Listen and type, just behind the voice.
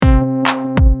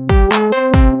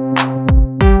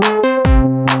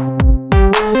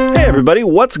everybody.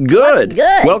 What's good? What's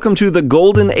good? Welcome to the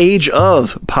Golden Age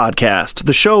of podcast,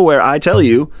 the show where I tell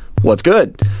you what's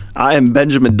good. I am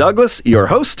Benjamin Douglas, your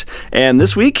host, and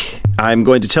this week I'm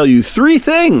going to tell you 3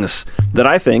 things that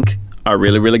I think are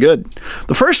really, really good.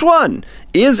 The first one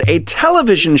is a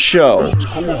television show.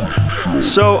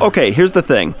 So, okay, here's the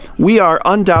thing. We are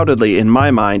undoubtedly, in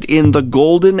my mind, in the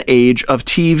golden age of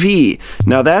TV.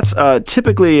 Now, that's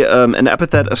typically an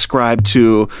epithet ascribed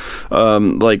to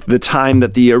like the time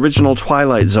that the original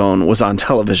Twilight Zone was on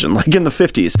television, like in the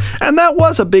 50s. And that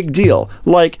was a big deal.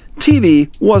 Like,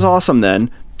 TV was awesome then.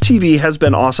 TV has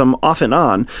been awesome off and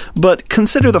on, but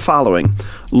consider the following.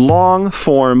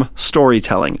 Long-form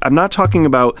storytelling. I'm not talking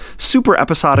about super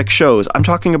episodic shows. I'm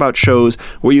talking about shows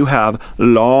where you have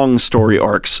long story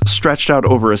arcs stretched out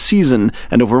over a season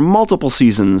and over multiple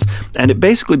seasons, and it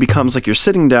basically becomes like you're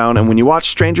sitting down, and when you watch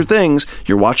Stranger Things,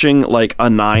 you're watching like a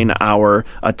 9-hour,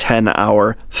 a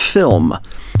 10-hour film,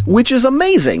 which is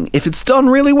amazing if it's done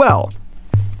really well.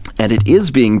 And it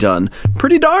is being done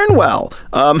pretty darn well.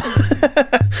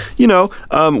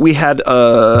 We had,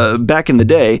 back in the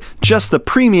day, just the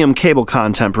premium cable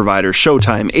content providers,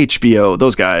 Showtime, HBO,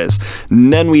 those guys.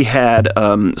 And then we had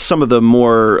some of the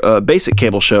more basic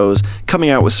cable shows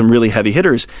coming out with some really heavy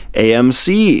hitters.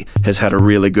 AMC has had a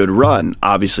really good run.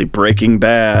 Obviously, Breaking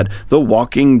Bad, The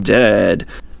Walking Dead,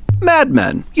 Mad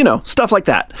Men, stuff like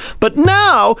that. But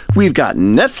now we've got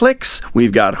Netflix,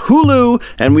 we've got Hulu,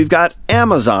 and we've got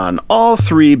Amazon, all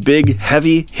 3 big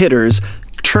heavy hitters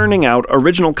churning out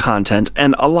original content,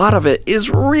 and a lot of it is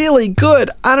really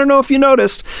good. I don't know if you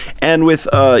noticed. And with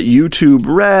YouTube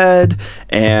Red,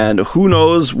 and who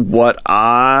knows what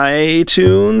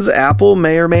iTunes, Apple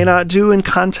may or may not do in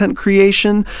content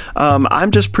creation,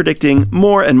 I'm just predicting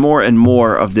more and more and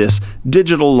more of this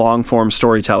digital long-form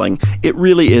storytelling. It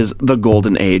really is the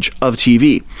golden age of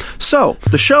TV. So,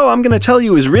 the show I'm going to tell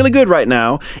you is really good right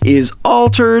now is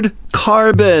Altered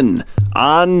Carbon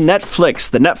on Netflix,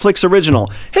 the Netflix original.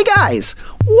 Hey guys,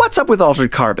 what's up with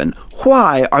Altered Carbon?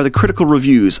 Why are the critical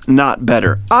reviews not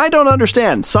better? I don't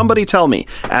understand. Somebody tell me.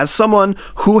 As someone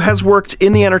who has worked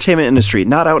in the entertainment industry,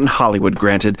 not out in Hollywood,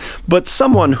 granted, but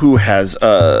someone who has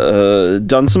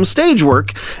done some stage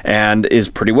work and is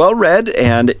pretty well read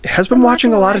and has been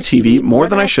watching a lot of TV, more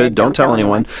than I should, don't tell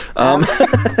anyone.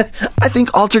 I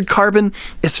think Altered Carbon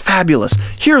is fabulous.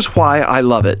 Here's why I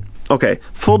love it. Okay,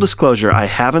 full disclosure, I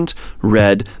haven't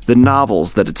read the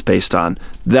novels that it's based on.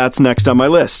 That's next on my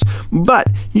list. But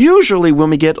usually when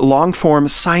we get long-form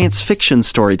science fiction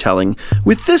storytelling,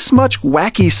 with this much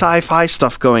wacky sci-fi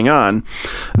stuff going on,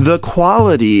 the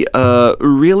quality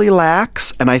really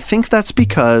lacks, and I think that's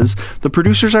because the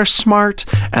producers are smart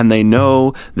and they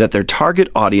know that their target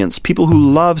audience, people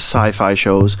who love sci-fi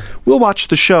shows, will watch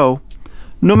the show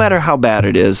no matter how bad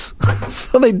it is,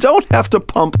 so they don't have to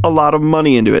pump a lot of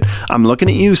money into it. I'm looking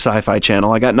at you, Sci-Fi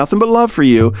Channel. I got nothing but love for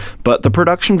you, but the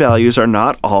production values are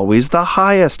not always the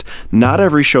highest. Not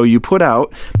every show you put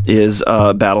out is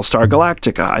Battlestar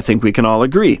Galactica. I think we can all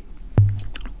agree.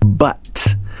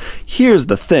 But here's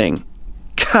the thing.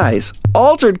 Guys,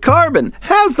 Altered Carbon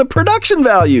has the production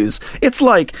values. It's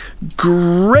like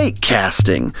great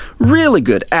casting, really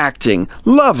good acting,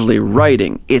 lovely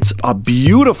writing. It's a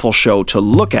beautiful show to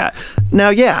look at.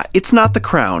 Now, yeah, it's not The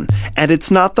Crown, and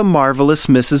it's not The Marvelous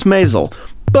Mrs. Maisel,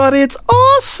 but it's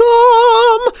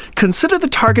awesome! Consider the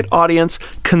target audience,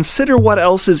 consider what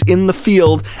else is in the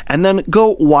field, and then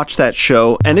go watch that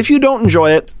show. And if you don't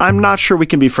enjoy it, I'm not sure we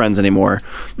can be friends anymore.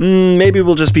 Maybe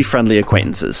we'll just be friendly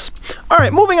acquaintances. All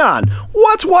right, moving on.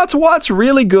 What's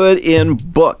really good in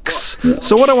books?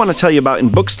 So what I want to tell you about in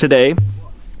books today,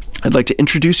 I'd like to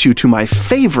introduce you to my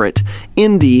favorite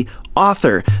indie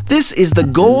author. This is the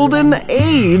golden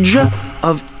age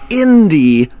of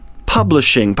indie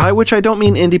publishing, by which I don't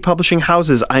mean indie publishing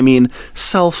houses, I mean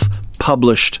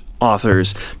self-published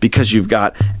authors, because you've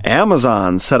got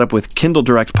Amazon set up with Kindle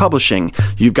Direct Publishing,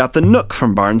 you've got the Nook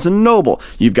from Barnes & Noble,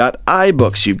 you've got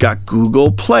iBooks, you've got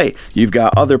Google Play, you've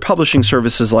got other publishing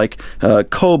services like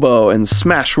Kobo and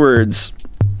Smashwords.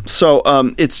 So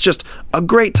it's just a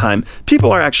great time.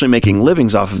 People are actually making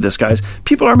livings off of this, guys.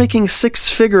 People are making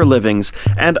 6-figure livings,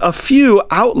 and a few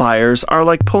outliers are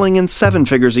like pulling in 7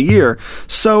 figures a year.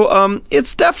 So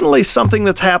it's definitely something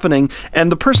that's happening.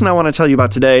 And the person I want to tell you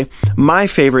about today, my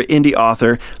favorite indie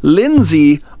author,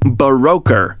 Lindsay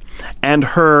Buroker, and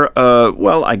her,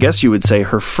 I guess you would say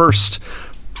her first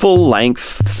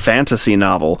full-length fantasy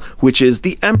novel, which is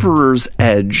The Emperor's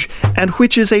Edge, and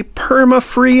which is a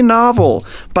perma-free novel,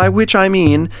 by which I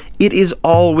mean it is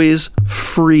always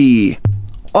free.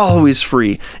 always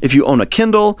free. If you own a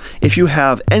Kindle, if you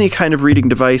have any kind of reading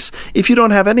device, if you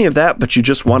don't have any of that, but you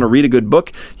just want to read a good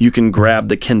book, you can grab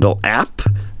the Kindle app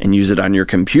and use it on your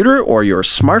computer or your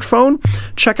smartphone.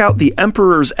 Check out The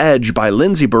Emperor's Edge by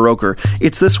Lindsay Buroker.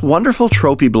 It's this wonderful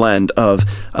tropey blend of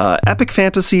epic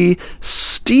fantasy,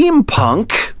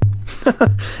 steampunk,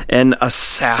 an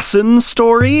assassin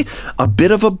story, a bit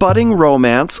of a budding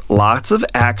romance, lots of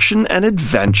action and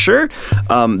adventure.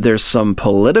 There's some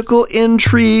political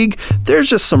intrigue. There's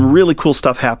just some really cool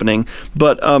stuff happening.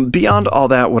 But beyond all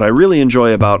that, what I really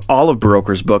enjoy about all of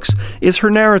Buroker's books is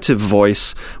her narrative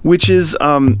voice, which is,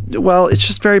 it's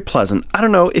just very pleasant. I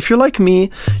don't know, if you're like me,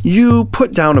 you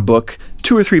put down a book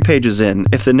 2 or 3 pages in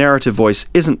if the narrative voice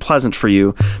isn't pleasant for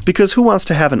you, because who wants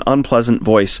to have an unpleasant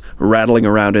voice rattling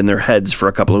around in their heads for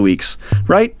a couple of weeks,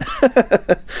 right?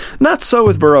 Not so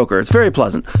with Buroker. It's very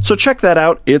pleasant. So check that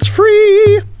out. It's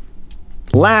free.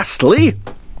 Lastly,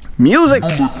 music.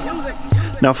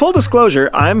 Now, full disclosure,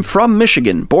 I'm from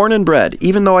Michigan, born and bred,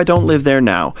 even though I don't live there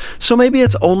now. So maybe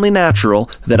it's only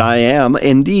natural that I am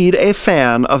indeed a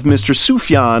fan of Mr.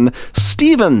 Sufjan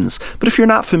Stevens. But if you're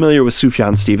not familiar with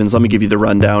Sufjan Stevens, let me give you the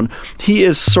rundown. He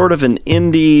is sort of an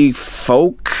indie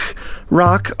folk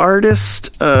rock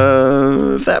artist,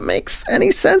 if that makes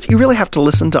any sense. You really have to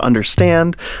listen to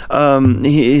understand.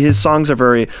 His songs are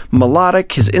very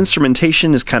melodic. His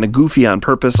instrumentation is kind of goofy on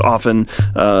purpose often,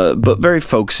 but very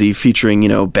folksy,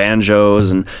 featuring,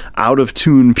 banjos and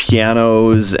out-of-tune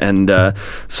pianos and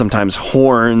sometimes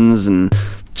horns and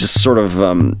just sort of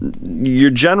your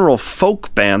general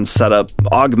folk band setup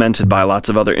augmented by lots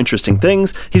of other interesting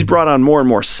things. He's brought on more and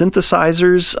more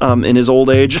synthesizers in his old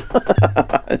age.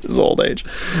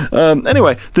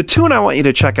 Anyway, the tune I want you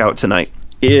to check out tonight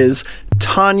is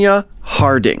Tonya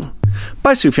Harding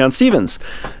by Sufjan Stevens.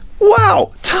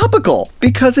 Wow, topical,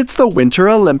 because it's the Winter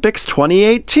Olympics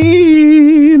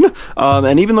 2018.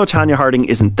 And even though Tonya Harding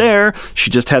isn't there,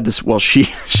 she just had this movie.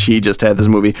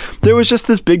 There was just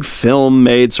this big film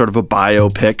made, sort of a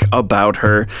biopic about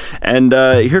her. And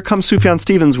here comes Sufjan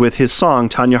Stevens with his song,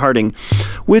 Tonya Harding,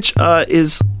 which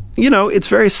is, it's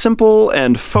very simple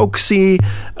and folksy,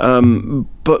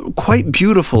 but quite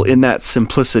beautiful in that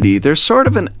simplicity. There's sort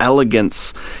of an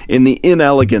elegance in the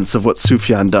inelegance of what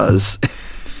Sufjan does.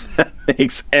 That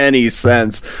makes any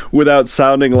sense without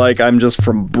sounding like I'm just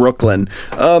from Brooklyn.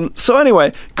 So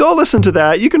anyway, go listen to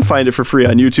that. You can find it for free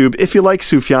on YouTube. If you like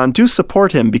Sufjan, do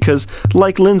support him, because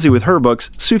like Lindsay with her books,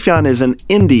 Sufjan is an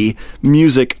indie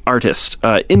music artist,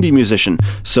 indie musician.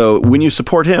 So when you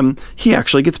support him, he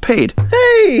actually gets paid.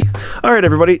 Hey! All right,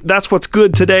 everybody, that's what's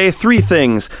good today. 3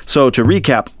 things. So to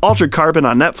recap, Altered Carbon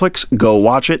on Netflix, go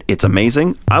watch it. It's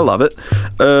amazing. I love it.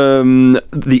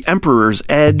 The Emperor's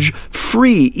Edge,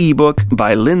 free ebook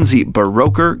by Lindsay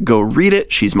Buroker. Go read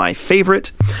it. She's my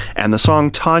favorite. And the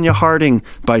song Tonya Harding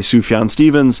by Sufjan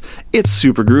Stevens. It's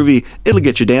super groovy. It'll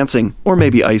get you dancing or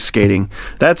maybe ice skating.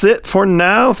 That's it for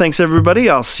now. Thanks, everybody.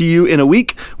 I'll see you in a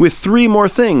week with 3 more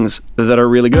things that are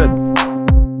really good.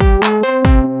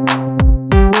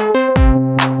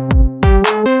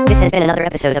 This has been another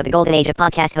episode of the Golden Age of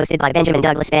Podcast, hosted by Benjamin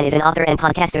Douglas. Ben is an author and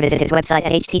podcaster. Visit his website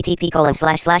at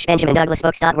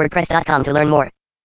http://benjamindouglasbooks.wordpress.com to learn more.